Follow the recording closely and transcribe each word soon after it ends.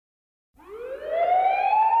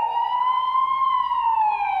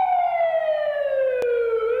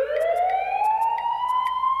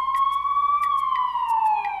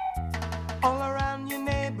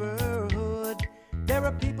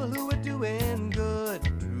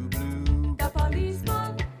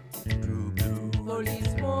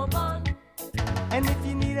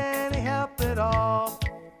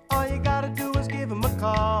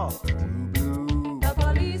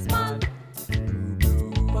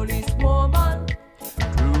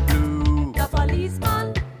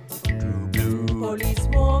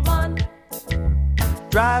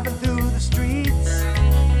driving through the streets,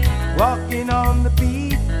 walking on the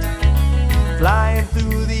beat, flying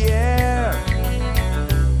through the air,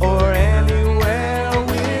 or anywhere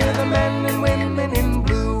with the men and women in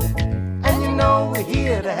blue. And you know we're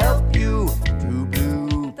here to help you. True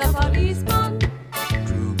Blue, the policeman,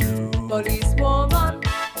 True Blue, policewoman,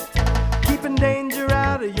 keeping danger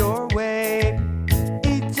out of your way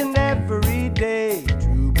each and every day.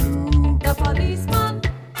 True Blue, the policeman,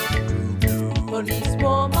 True Blue,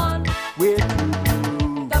 policewoman, we're True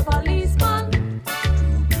Blue, the policeman,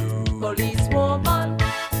 True Blue, policewoman.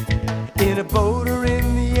 in a boat or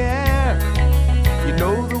in the air, you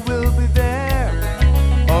know that we'll be there,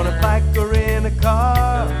 on a bike or in a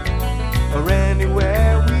car, or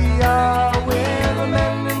anywhere we are. We're the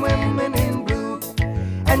men and women in blue,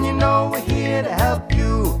 and you know we're here to help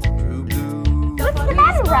you. True Blue. What's the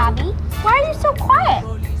matter, Robbie? Why are you so quiet?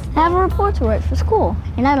 I have a report to write for school,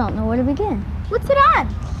 and I don't know where to begin. What's it on?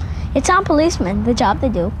 It's on policemen, the job they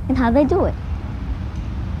do, and how they do it.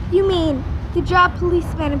 You mean the job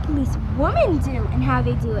policemen and policewomen do and how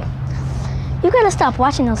they do it? You gotta stop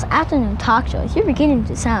watching those afternoon talk shows. You're beginning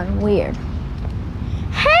to sound weird.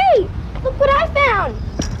 Hey, look what I found.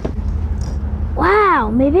 Wow,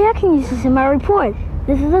 maybe I can use this in my report.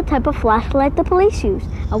 This is a type of flashlight the police use.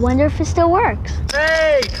 I wonder if it still works.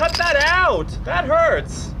 Hey, cut that out! That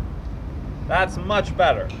hurts. That's much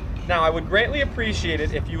better. Now, I would greatly appreciate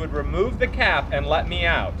it if you would remove the cap and let me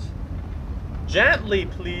out. Gently,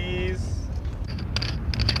 please.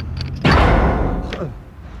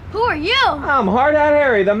 Who are you? I'm Hard Hat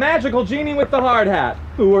Harry, the magical genie with the hard hat.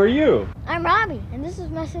 Who are you? I'm Robbie, and this is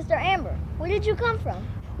my sister Amber. Where did you come from?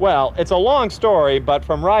 Well, it's a long story, but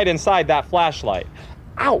from right inside that flashlight.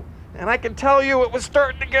 Ow! And I can tell you it was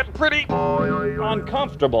starting to get pretty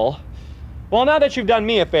uncomfortable. Well, now that you've done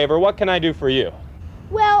me a favor, what can I do for you?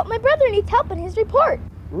 Well, my brother needs help in his report.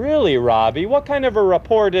 Really, Robbie? What kind of a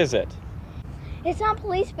report is it? It's on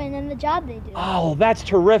policemen and the job they do. Oh, that's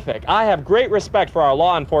terrific. I have great respect for our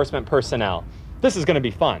law enforcement personnel. This is going to be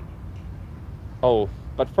fun. Oh,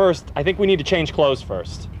 but first, I think we need to change clothes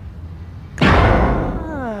first.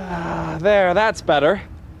 There, that's better.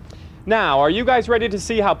 Now, are you guys ready to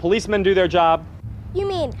see how policemen do their job? You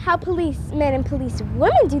mean how policemen and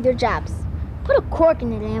policewomen do their jobs? Put a cork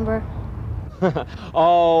in it, Amber.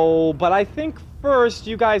 Oh, but I think first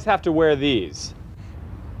you guys have to wear these.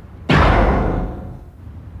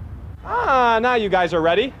 Ah, now you guys are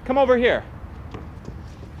ready. Come over here.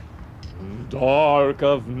 Dark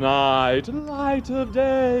of night, light of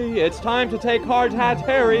day, it's time to take Hard Hat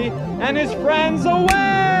Harry and his friends away!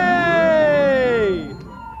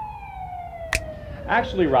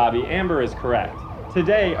 Actually, Robbie, Amber is correct.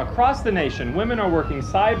 Today, across the nation, women are working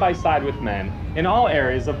side by side with men in all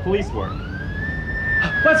areas of police work.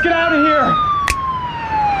 Let's get out of here!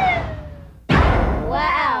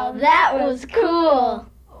 Wow, that was cool.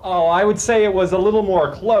 Oh, I would say it was a little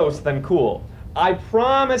more close than cool. I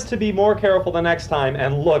promise to be more careful the next time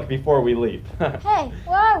and look before we leave. Hey,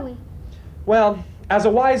 where are we? Well, as a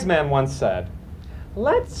wise man once said,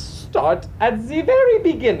 let's start at the very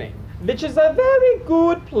beginning, which is a very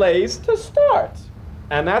good place to start.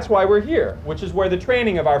 And that's why we're here, which is where the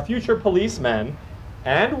training of our future policemen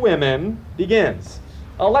and women begins.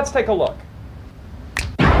 Let's take a look.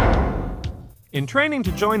 In training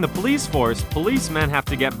to join the police force, policemen have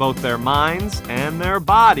to get both their minds and their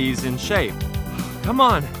bodies in shape. Come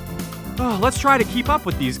on. Oh, let's try to keep up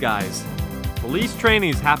with these guys. Police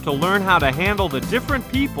trainees have to learn how to handle the different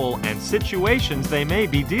people and situations they may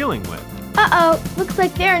be dealing with. Uh-oh, looks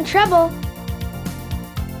like they're in trouble.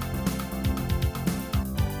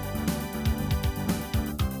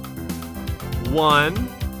 1,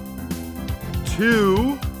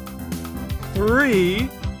 2, 3.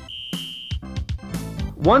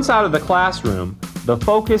 Once out of the classroom, the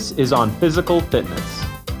focus is on physical fitness.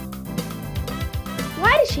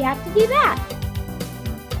 Why does she have to do that?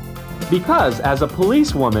 Because as a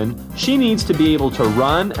policewoman, she needs to be able to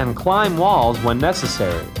run and climb walls when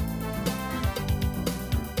necessary.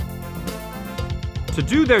 To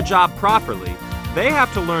do their job properly, they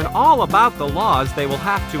have to learn all about the laws they will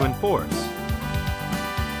have to enforce.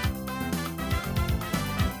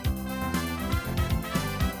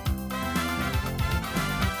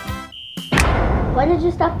 Why did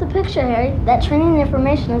you stop the picture, Harry? That training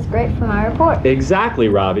information is great for my report. Exactly,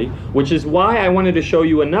 Robbie, which is why I wanted to show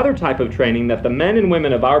you another type of training that the men and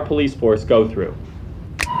women of our police force go through.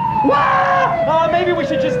 Maybe we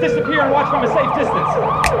should just disappear and watch from a safe distance.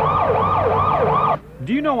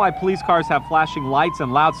 Do you know why police cars have flashing lights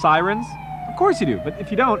and loud sirens? Of course you do, but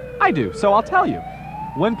if you don't, I do, so I'll tell you.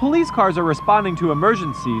 When police cars are responding to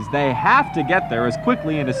emergencies, they have to get there as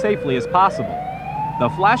quickly and as safely as possible. The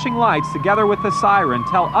flashing lights, together with the siren,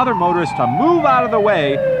 tell other motorists to move out of the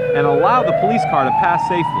way and allow the police car to pass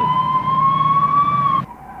safely.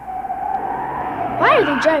 Why are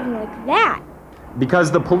they driving like that?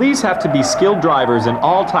 Because the police have to be skilled drivers in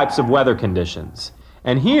all types of weather conditions.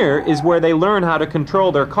 And here is where they learn how to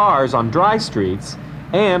control their cars on dry streets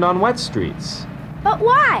and on wet streets. But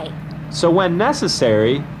why? So when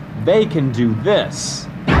necessary, they can do this.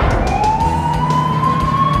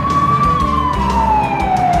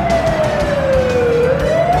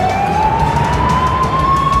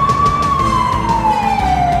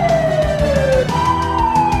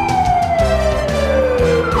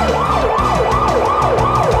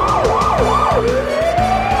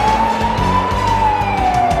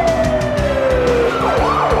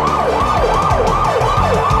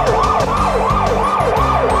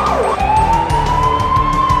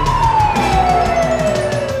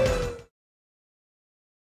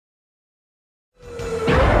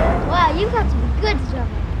 Wow, you got some good stuff.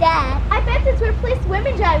 Dad, I bet this replaced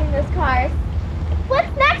women driving those cars.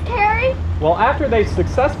 What's next, Harry? Well, after they've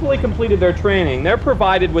successfully completed their training, they're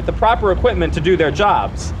provided with the proper equipment to do their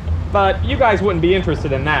jobs. But you guys wouldn't be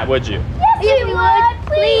interested in that, would you? Yes, we would.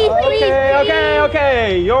 Please,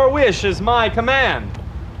 Okay. Your wish is my command.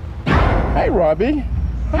 Hey, Robbie.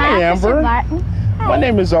 Hi, Officer Amber. Barton. My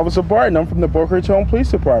name is Officer Barton. I'm from the Boca Raton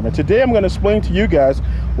Police Department. Today I'm going to explain to you guys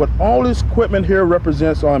what all this equipment here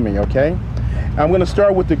represents on me, okay? I'm going to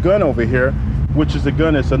start with the gun over here, which is the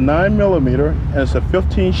gun. It's a 9mm and it's a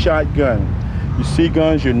 15-shot gun. You see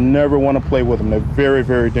guns, you never want to play with them. They're very,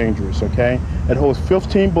 very dangerous, okay? It holds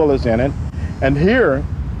 15 bullets in it. And here,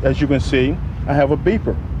 as you can see, I have a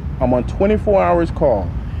beeper. I'm on 24 hours call.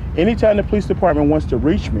 Anytime the police department wants to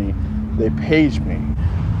reach me, they page me.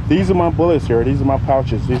 These are my bullets here. These are my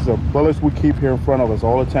pouches. These are bullets we keep here in front of us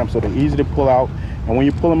all the time, so they're easy to pull out. And when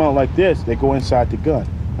you pull them out like this, they go inside the gun,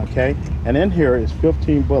 okay? And in here is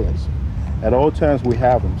 15 bullets. At all times we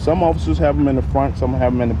have them. Some officers have them in the front, some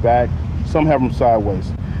have them in the back, some have them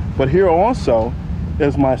sideways. But here also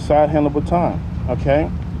is my side handle baton,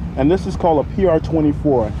 okay? And this is called a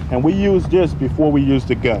PR-24, and we use this before we use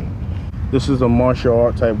the gun. This is a martial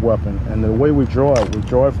art type weapon, and the way we draw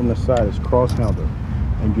it from the side. It's cross-handled.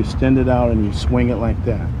 And you extend it out and you swing it like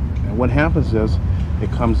that. And what happens is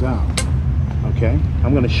it comes out, okay?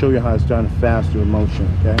 I'm gonna show you how it's done faster in motion,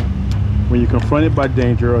 okay? When you're confronted by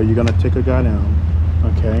danger or you're gonna take a guy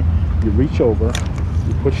down, okay? You reach over,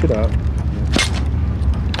 you push it up,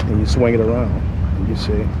 and you swing it around, and you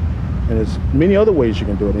see. And there's many other ways you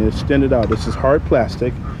can do it, and extend it out. This is hard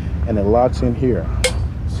plastic, and it locks in here.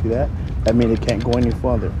 See that? That means it can't go any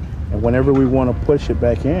further. And whenever we wanna push it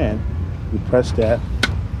back in, you press that,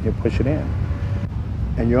 you push it in.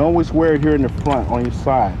 And you always wear it here in the front on your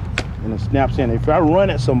side, and it snaps in. If I run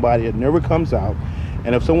at somebody, it never comes out.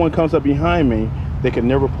 And if someone comes up behind me, they can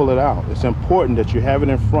never pull it out. It's important that you have it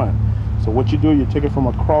in front. So what you do, you take it from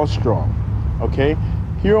a cross draw, okay?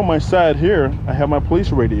 Here on my side here, I have my police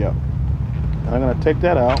radio. And I'm gonna take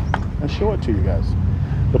that out and show it to you guys.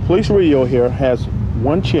 The police radio here has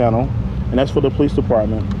one channel, and that's for the police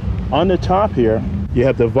department. On the top here, you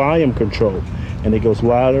have the volume control, and it goes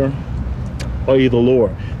louder or either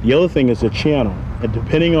lower. The other thing is the channel, and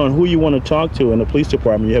depending on who you want to talk to in the police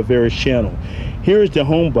department, you have various channels. Here is the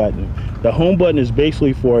home button. The home button is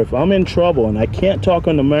basically for if I'm in trouble and I can't talk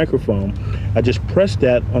on the microphone, I just press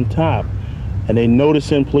that on top, and they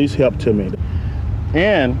notice and please help to me.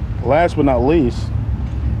 And last but not least,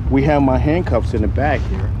 we have my handcuffs in the back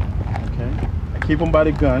here, okay? I keep them by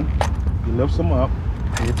the gun, you lift them up,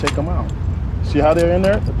 and you take them out. See how they're in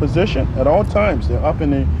there? The position at all times. They're up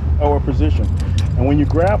in the lower position. And when you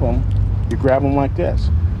grab them like this.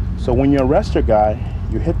 So when you arrest a guy,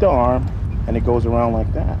 you hit the arm and it goes around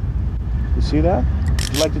like that. You see that?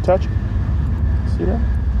 You like to touch it? See that?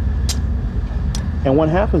 And what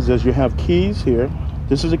happens is you have keys here.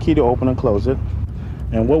 This is a key to open and close it.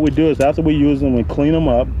 And what we do is after we use them, we clean them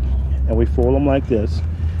up and we fold them like this.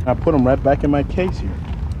 I put them right back in my case here,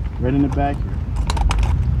 right in the back here.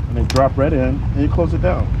 And they drop right in, and you close it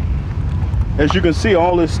down. As you can see,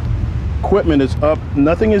 all this equipment is up.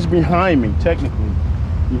 Nothing is behind me, technically,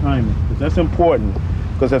 behind me. Because that's important.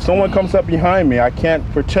 Because if someone comes up behind me, I can't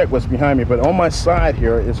protect what's behind me. But on my side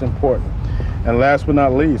here, it's important. And last but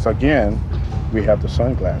not least, again, we have the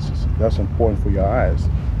sunglasses. That's important for your eyes.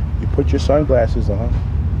 You put your sunglasses on,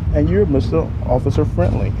 and you're Mr. Officer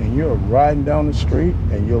Friendly, and you're riding down the street,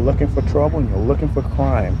 and you're looking for trouble, and you're looking for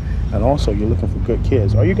crime. And also, you're looking for good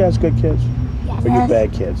kids. Are you guys good kids? Yes. Or are you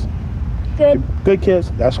bad kids? Good. Good kids,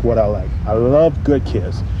 that's what I like. I love good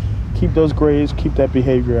kids. Keep those grades, keep that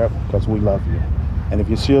behavior up, because we love you. And if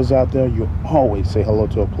you see us out there, you always say hello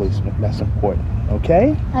to a policeman. That's important,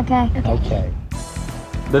 okay? Okay. Okay.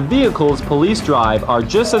 The vehicles police drive are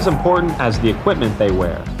just as important as the equipment they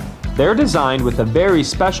wear. They're designed with a very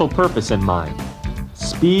special purpose in mind: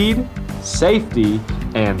 speed, safety,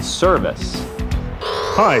 and service.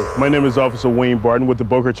 Hi, my name is Officer Wayne Barton with the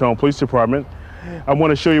Boca Raton Police Department. I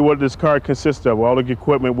want to show you what this car consists of, all the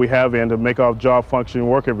equipment we have in to make our job function and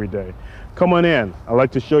work every day. Come on in. I'd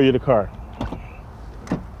like to show you the car.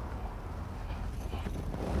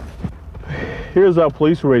 Here's our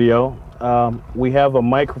police radio. We have a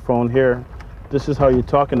microphone here. This is how you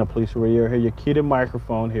talk in the police radio. Here, you key the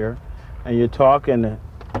microphone here, and you talk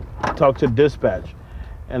to dispatch.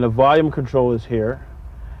 And the volume control is here,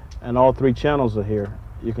 and all 3 channels are here.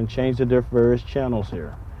 You can change the various channels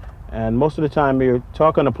here. And most of the time you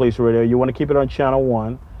talk on the police radio, you want to keep it on channel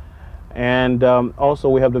 1. And also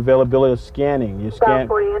we have the availability of scanning. You scan.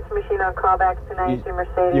 40 answer machine on callbacks to 92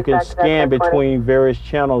 Mercedes. You can scan between various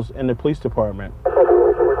channels in the police department.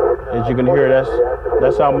 As you can hear,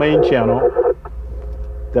 that's our main channel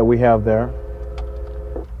that we have there.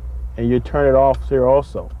 And you turn it off here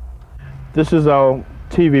also. This is our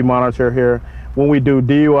TV monitor here. When we do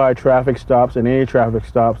DUI traffic stops and any traffic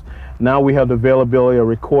stops, now we have the availability of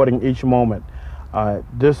recording each moment.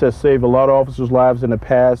 This has saved a lot of officers' lives in the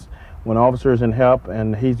past when officers in help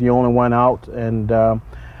and he's the only one out, and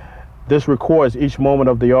this records each moment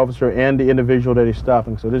of the officer and the individual that he's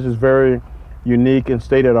stopping. So this is very unique and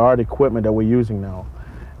state-of-the-art equipment that we're using now.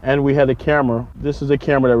 And we had a camera. This is a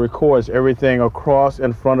camera that records everything across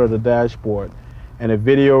in front of the dashboard. And the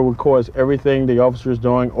video records everything the officer is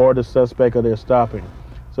doing or the suspect or they're stopping.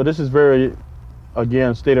 So this is very,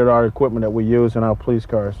 again, state-of-the-art equipment that we use in our police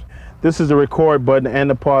cars. This is the record button and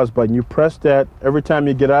the pause button. You press that every time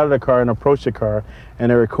you get out of the car and approach the car,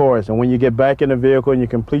 and it records. And when you get back in the vehicle and you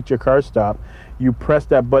complete your car stop, you press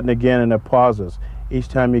that button again and it pauses each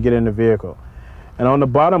time you get in the vehicle. And on the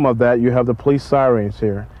bottom of that, you have the police sirens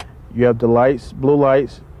here. You have the lights, blue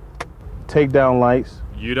lights, takedown lights.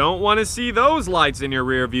 You don't want to see those lights in your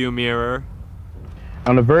rearview mirror.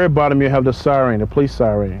 On the very bottom, you have the siren, the police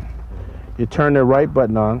siren. You turn the right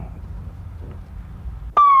button on.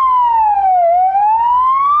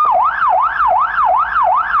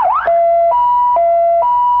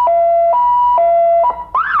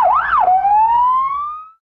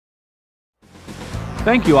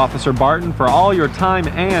 Thank you, Officer Barton, for all your time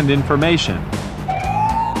and information.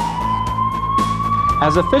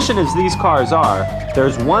 As efficient as these cars are,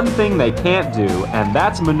 there's one thing they can't do, and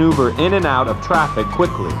that's maneuver in and out of traffic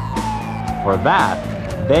quickly. For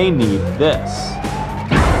that, they need this.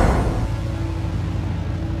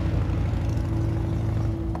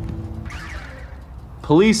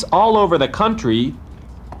 Police all over the country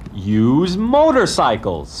use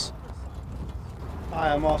motorcycles.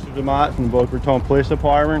 Hi, I'm Officer DeMott from the Boca Raton Police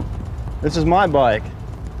Department. This is my bike.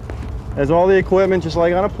 It has all the equipment just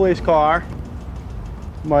like on a police car.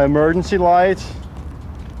 My emergency lights.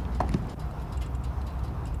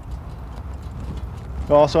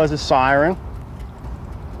 It also has a siren.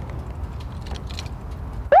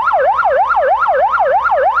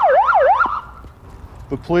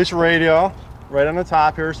 The police radio right on the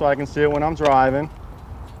top here so I can see it when I'm driving.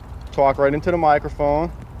 Talk right into the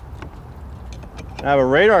microphone. I have a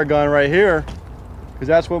radar gun right here because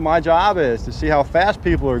that's what my job is, to see how fast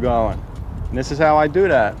people are going. And this is how I do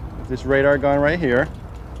that, with this radar gun right here.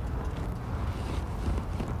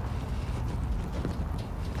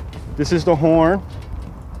 This is the horn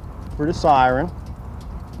for the siren.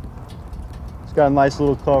 It's got a nice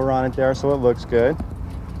little cover on it there so it looks good.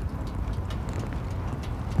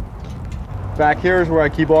 Back here is where I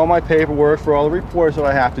keep all my paperwork for all the reports that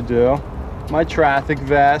I have to do. My traffic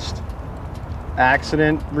vest,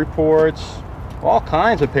 accident reports, all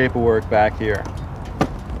kinds of paperwork back here.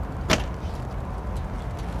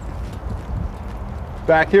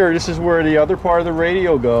 Back here, this is where the other part of the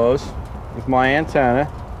radio goes with my antenna.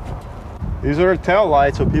 These are the tail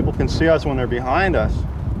lights so people can see us when they're behind us.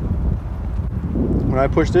 When I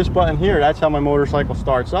push this button here, that's how my motorcycle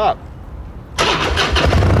starts up.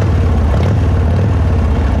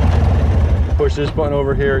 Push this button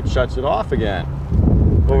over here, it shuts it off again.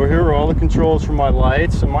 Over here are all the controls for my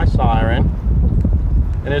lights and my siren.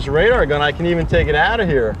 And this radar gun, I can even take it out of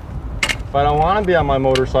here. If I don't want to be on my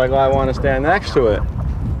motorcycle, I want to stand next to it.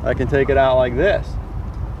 I can take it out like this.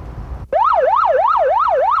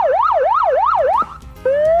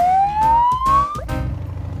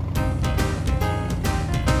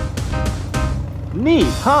 Neat,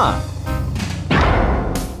 huh?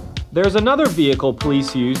 There's another vehicle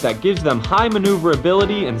police use that gives them high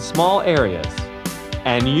maneuverability in small areas.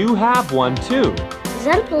 And you have one too. Is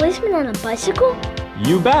that a policeman on a bicycle?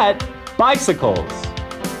 You bet, bicycles.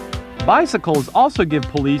 Bicycles also give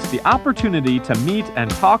police the opportunity to meet and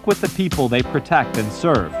talk with the people they protect and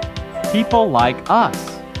serve. People like us.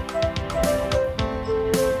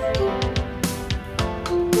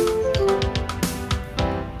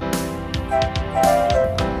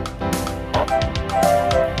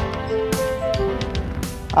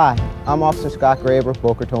 Hi, I'm Officer Scott Graber,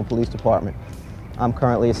 Boca Raton Police Department. I'm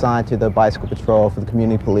currently assigned to the Bicycle Patrol for the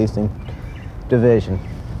Community Policing Division.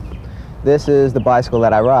 This is the bicycle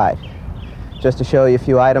that I ride. Just to show you a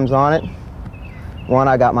few items on it. One,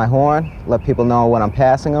 I got my horn, let people know when I'm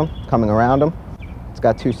passing them, coming around them. It's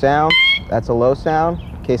got 2 sounds. That's a low sound.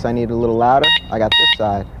 In case I need it a little louder, I got this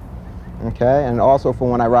side. Okay, and also for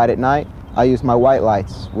when I ride at night, I use my white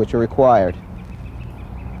lights, which are required.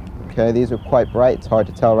 Okay, these are quite bright. It's hard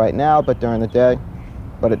to tell right now, but during the day,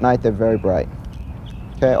 but at night they're very bright.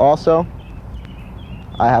 Okay, also,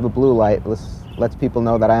 I have a blue light. Lets people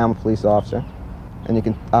know that I am a police officer. And you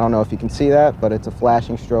can, I don't know if you can see that, but it's a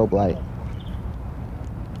flashing strobe light.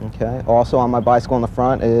 Okay, also on my bicycle in the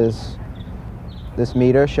front is this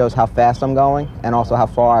meter, shows how fast I'm going and also how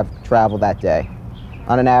far I've traveled that day.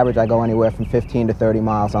 On an average, I go anywhere from 15 to 30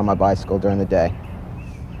 miles on my bicycle during the day.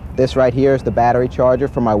 This right here is the battery charger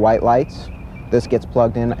for my white lights. This gets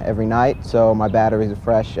plugged in every night, so my batteries are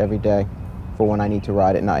fresh every day for when I need to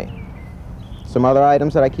ride at night. Some other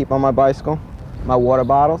items that I keep on my bicycle, my water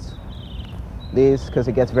bottles. These, because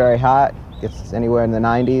it gets very hot, gets anywhere in the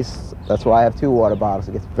 90s. That's why I have 2 water bottles.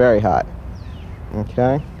 It gets very hot.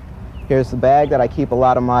 Okay. Here's the bag that I keep a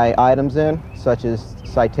lot of my items in, such as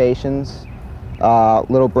citations,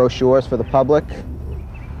 little brochures for the public,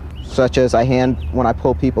 such as I hand when I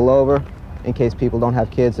pull people over. In case people don't have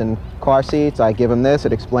kids in car seats, I give them this.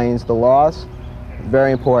 It explains the laws.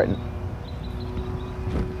 Very important.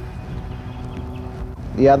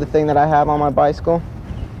 The other thing that I have on my bicycle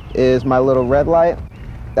is my little red light.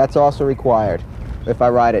 That's also required if I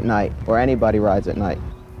ride at night, or anybody rides at night.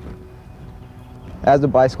 As a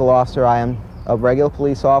bicycle officer, I am a regular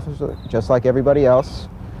police officer, just like everybody else.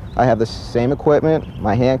 I have the same equipment,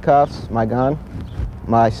 my handcuffs, my gun,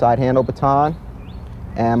 my side handle baton,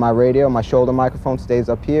 and my radio. My shoulder microphone stays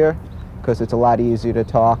up here because it's a lot easier to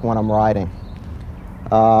talk when I'm riding.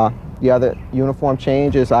 The other uniform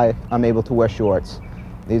change is I'm able to wear shorts.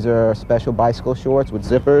 These are special bicycle shorts with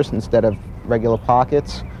zippers instead of regular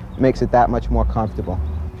pockets. Makes it that much more comfortable.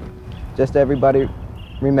 Just everybody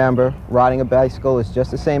remember, riding a bicycle is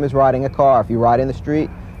just the same as riding a car. If you ride in the street,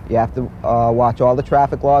 you have to watch all the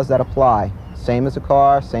traffic laws that apply. Same as a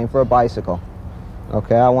car, same for a bicycle.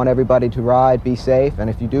 Okay, I want everybody to ride, be safe, and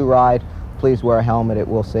if you do ride, please wear a helmet. It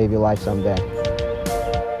will save your life someday.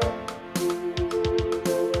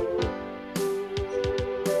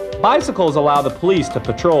 Bicycles allow the police to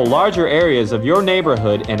patrol larger areas of your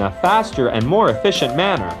neighborhood in a faster and more efficient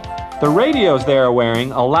manner. The radios they are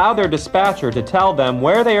wearing allow their dispatcher to tell them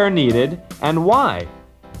where they are needed and why.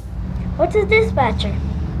 What's a dispatcher?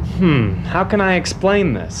 How can I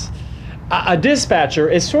explain this? A dispatcher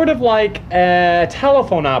is sort of like a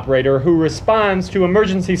telephone operator who responds to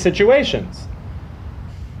emergency situations.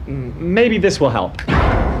 Maybe this will help.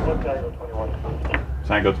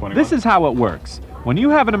 Tango 21. This is how it works. When you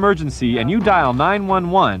have an emergency and you dial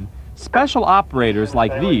 911, special operators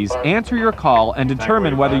like these answer your call and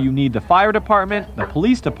determine whether you need the fire department, the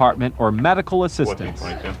police department, or medical assistance.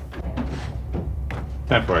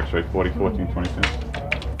 10 for X-ray, 40, 14, 22.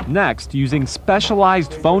 Next, using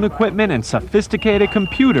specialized phone equipment and sophisticated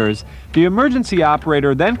computers, the emergency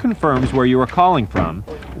operator then confirms where you are calling from.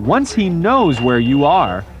 Once he knows where you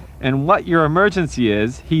are and what your emergency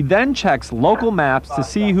is, he then checks local maps to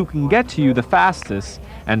see who can get to you the fastest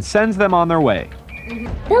and sends them on their way.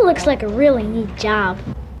 That looks like a really neat job.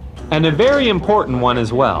 And a very important one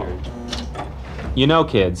as well. You know,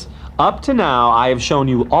 kids, up to now I have shown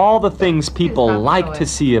you all the things people like to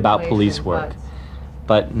see about police work.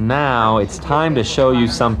 But now it's time to show you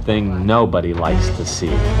something nobody likes to see.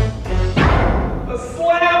 The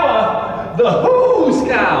slammer, the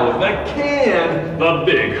hoosegow, the can, the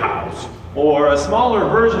big house. Or a smaller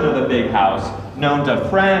version of the big house, known to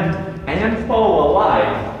friend and foe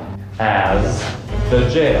alike as the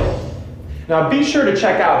jail. Now be sure to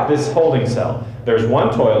check out this holding cell. There's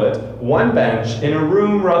one toilet, one bench, in a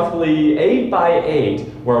room roughly 8 by 8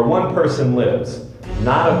 where one person lives.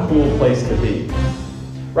 Not a cool place to be.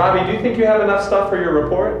 Robbie, do you think you have enough stuff for your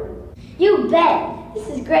report? You bet. This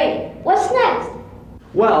is great. What's next?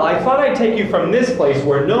 Well, I thought I'd take you from this place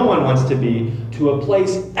where no one wants to be to a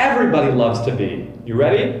place everybody loves to be. You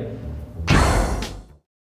ready?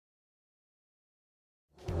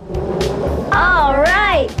 All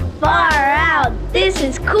right, far out. This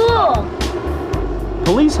is cool.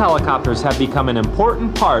 Police helicopters have become an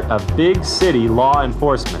important part of big city law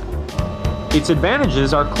enforcement. Its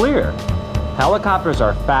advantages are clear. Helicopters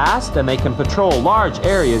are fast and they can patrol large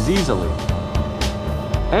areas easily.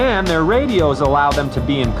 And their radios allow them to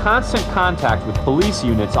be in constant contact with police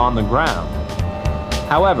units on the ground.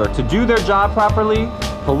 However, to do their job properly,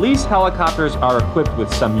 police helicopters are equipped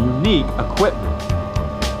with some unique equipment.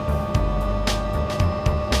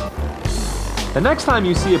 The next time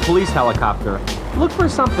you see a police helicopter, look for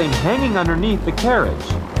something hanging underneath the carriage.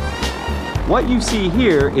 What you see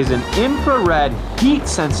here is an infrared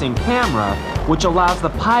heat-sensing camera which allows the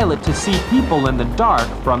pilot to see people in the dark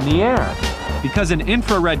from the air. Because an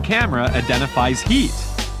infrared camera identifies heat.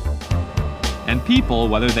 And people,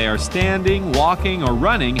 whether they are standing, walking, or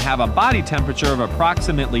running, have a body temperature of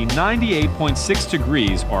approximately 98.6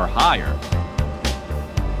 degrees or higher.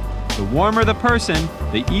 The warmer the person,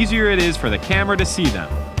 the easier it is for the camera to see them.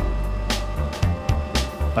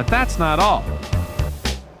 But that's not all.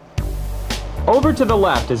 Over to the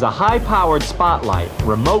left is a high-powered spotlight,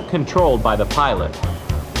 remote controlled by the pilot.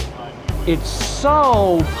 It's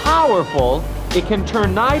so powerful, it can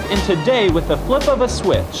turn night into day with the flip of a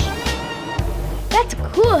switch. That's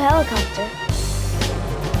a cool helicopter.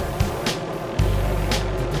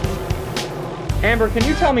 Amber, can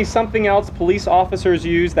you tell me something else police officers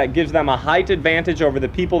use that gives them a height advantage over the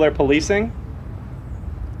people they're policing?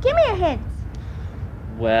 Give me a hint.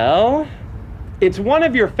 Well, it's one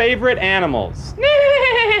of your favorite animals.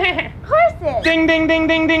 Horses. Ding, ding, ding,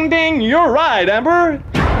 ding, ding, ding. You're right, Amber.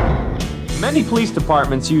 Many police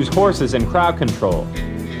departments use horses in crowd control.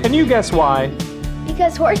 Can you guess why?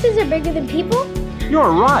 Because horses are bigger than people?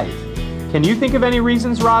 You're right. Can you think of any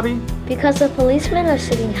reasons, Robbie? Because the policemen are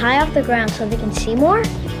sitting high off the ground so they can see more?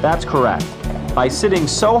 That's correct. By sitting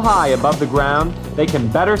so high above the ground, they can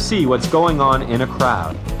better see what's going on in a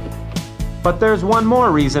crowd. But there's one more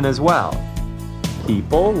reason as well.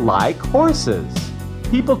 People like horses.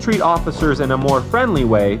 People treat officers in a more friendly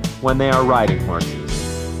way when they are riding horses.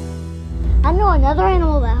 I know another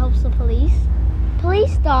animal that helps the police.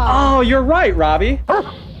 Police dog. Oh, you're right, Robbie.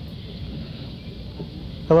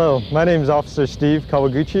 Hello, my name is Officer Steve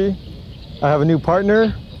Kawaguchi. I have a new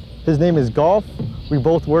partner. His name is Golf. We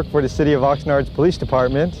both work for the City of Oxnard's Police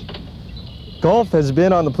Department. Golf has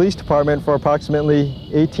been on the police department for approximately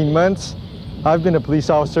 18 months. I've been a police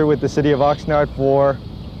officer with the City of Oxnard for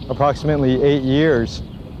approximately 8 years.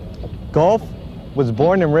 Golf was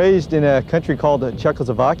born and raised in a country called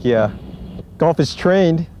Czechoslovakia. Golf is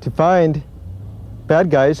trained to find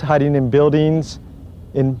bad guys hiding in buildings,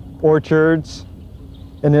 in orchards,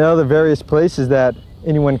 and in other various places that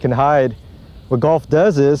anyone can hide. What Golf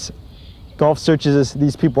does is, Golf searches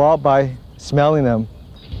these people out by smelling them.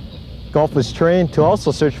 Golf was trained to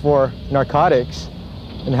also search for narcotics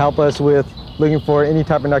and help us with looking for any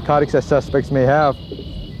type of narcotics that suspects may have.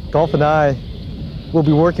 Golf and I will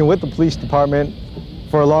be working with the police department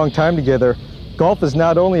for a long time together. Golf is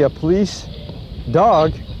not only a police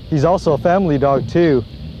dog, he's also a family dog too.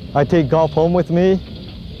 I take Golf home with me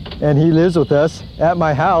and he lives with us at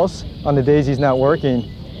my house on the days he's not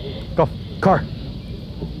working. Golf, car.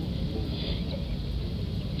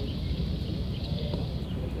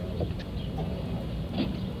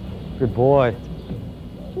 Good boy.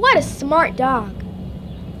 What a smart dog.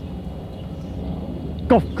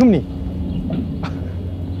 Golf, come here.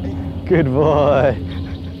 Good boy.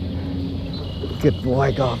 Good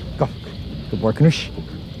boy, Golf. Golf. Good boy, Knush.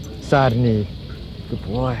 Sadny. Good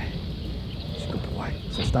boy. Good boy.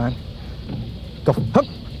 So stand. Golf, hop.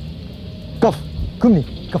 Golf, come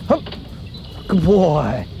here. Golf, hop. Good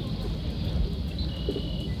boy.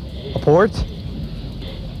 A port.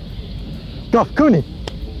 Golf, come here.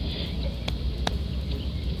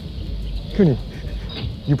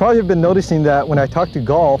 You probably have been noticing that when I talk to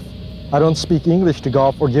Golf, I don't speak English to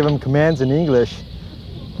Golf or give him commands in English.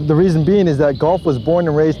 The reason being is that Golf was born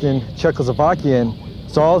and raised in Czechoslovakian,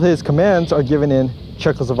 so all his commands are given in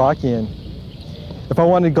Czechoslovakian. If I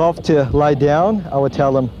wanted Golf to lie down, I would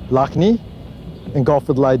tell him Lachni, and Golf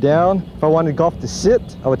would lie down. If I wanted Golf to sit,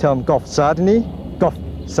 I would tell him Golf Sadni, Golf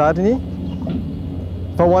Sadni.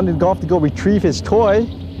 If I wanted Golf to go retrieve his toy,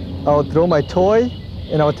 I would throw my toy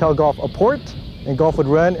and I would tell Golf a port, and Golf would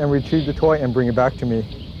run and retrieve the toy and bring it back to me.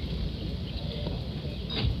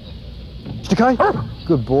 Stikai?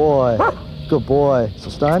 Good boy. Good boy. So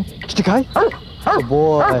stand. Stikai? Good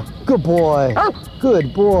boy. Good boy.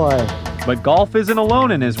 Good boy. But Golf isn't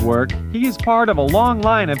alone in his work. He is part of a long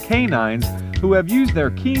line of canines who have used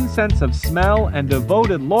their keen sense of smell and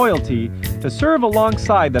devoted loyalty to serve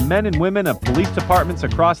alongside the men and women of police departments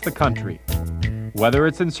across the country. Whether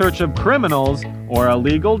it's in search of criminals or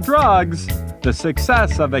illegal drugs, the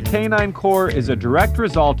success of the Canine Corps is a direct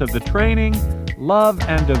result of the training, love,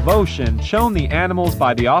 and devotion shown the animals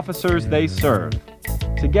by the officers they serve.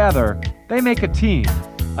 Together, they make a team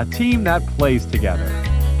that plays together.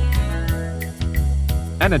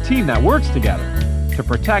 And a team that works together to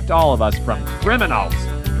protect all of us from criminals,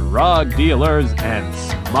 drug dealers, and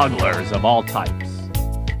smugglers of all types.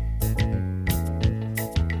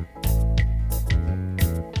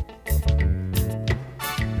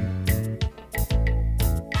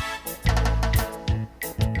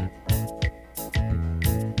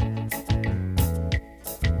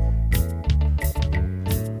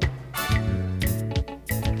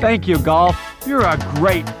 Thank you, Golf. You're a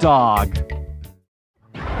great dog.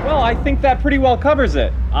 Well, I think that pretty well covers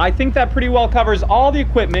it. I think that pretty well covers all the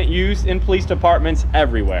equipment used in police departments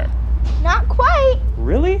everywhere. Not quite.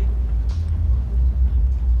 Really?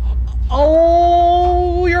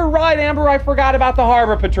 Oh, you're right, Amber. I forgot about the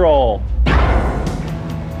Harbor Patrol.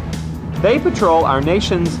 They patrol our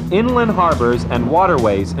nation's inland harbors and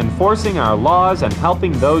waterways, enforcing our laws and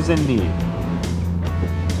helping those in need.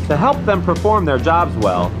 To help them perform their jobs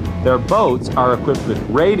well, their boats are equipped with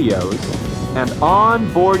radios and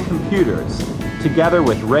on-board computers, together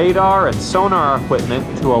with radar and sonar equipment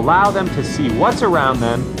to allow them to see what's around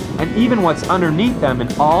them and even what's underneath them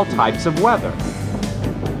in all types of weather.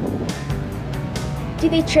 Do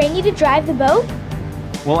they train you to drive the boat?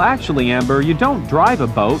 Well, actually, Amber, you don't drive a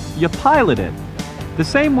boat, you pilot it. The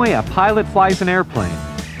same way a pilot flies an airplane.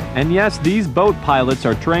 And yes, these boat pilots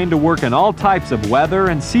are trained to work in all types of weather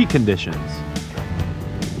and sea conditions.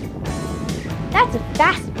 That's a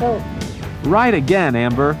fast boat. Right again,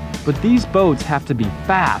 Amber. But these boats have to be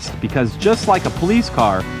fast because just like a police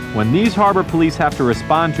car, when these harbor police have to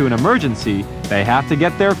respond to an emergency, they have to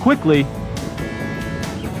get there quickly.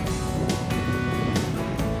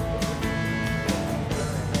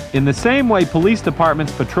 In the same way police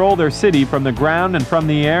departments patrol their city from the ground and from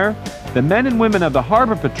the air, the men and women of the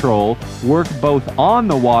Harbor Patrol work both on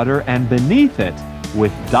the water and beneath it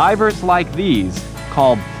with divers like these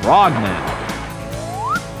called frogmen.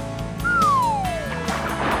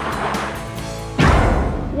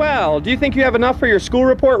 Well, do you think you have enough for your school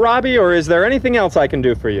report, Robbie, or is there anything else I can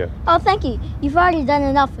do for you? Oh, thank you. You've already done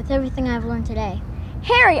enough with everything I've learned today.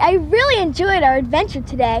 Harry, I really enjoyed our adventure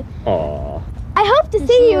today. Aww. I hope to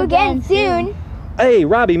see you again soon. Hey,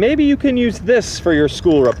 Robbie, maybe you can use this for your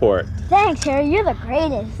school report. Thanks, Harry. You're the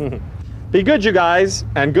greatest. Be good, you guys,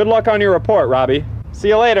 and good luck on your report, Robbie. See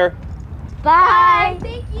you later. Bye.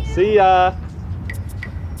 Thank you. See ya.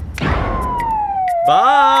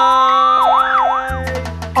 Bye.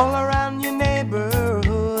 All around your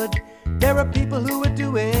neighborhood, there are people who are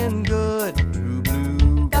doing good. True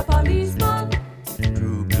blue, The policeman,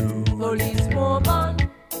 true blue. policewoman,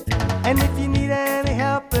 And if you need any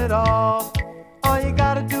help at all you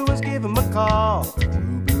gotta do is give him a call.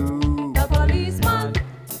 True blue, the policeman,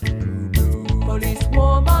 true blue,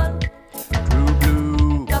 policewoman, true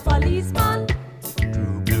blue, the policeman,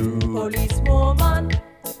 true blue. policewoman,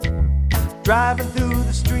 Driving through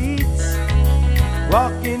the streets,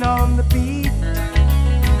 walking on the beat,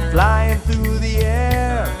 flying through the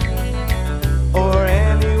air, or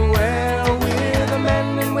anywhere. We're the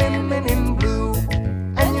men and women in blue,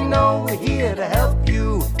 and you know we're here to help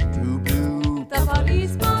you. True blue, the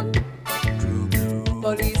policeman, true blue,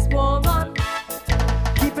 policewoman,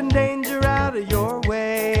 keeping danger out of your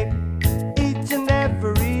way each and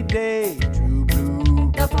every day. True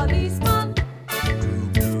blue, the policeman, true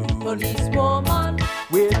blue, policewoman,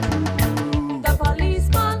 we're true blue, the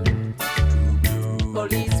policeman, true blue.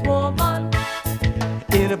 policewoman,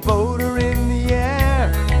 In a boat or in the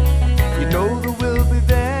air, you know that we'll be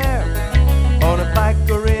there. On a bike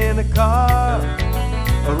or in a car,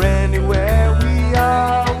 or anywhere we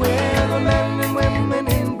are. We're the men and women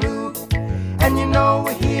in blue, and you know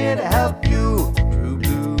we're here to help you. True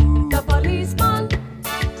blue, the policeman,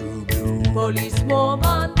 true blue.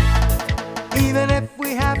 policewoman, Even if we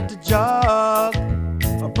have to jog,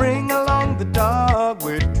 or bring along the dog,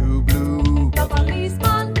 we're true blue, the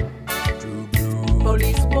policeman, true blue.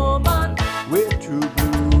 policewoman, We're true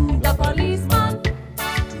blue, the policeman,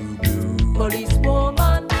 true blue.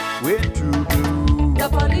 policewoman, We're true blue, the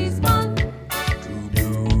policeman, true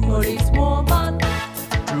blue, policewoman,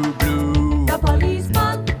 true blue. the policeman.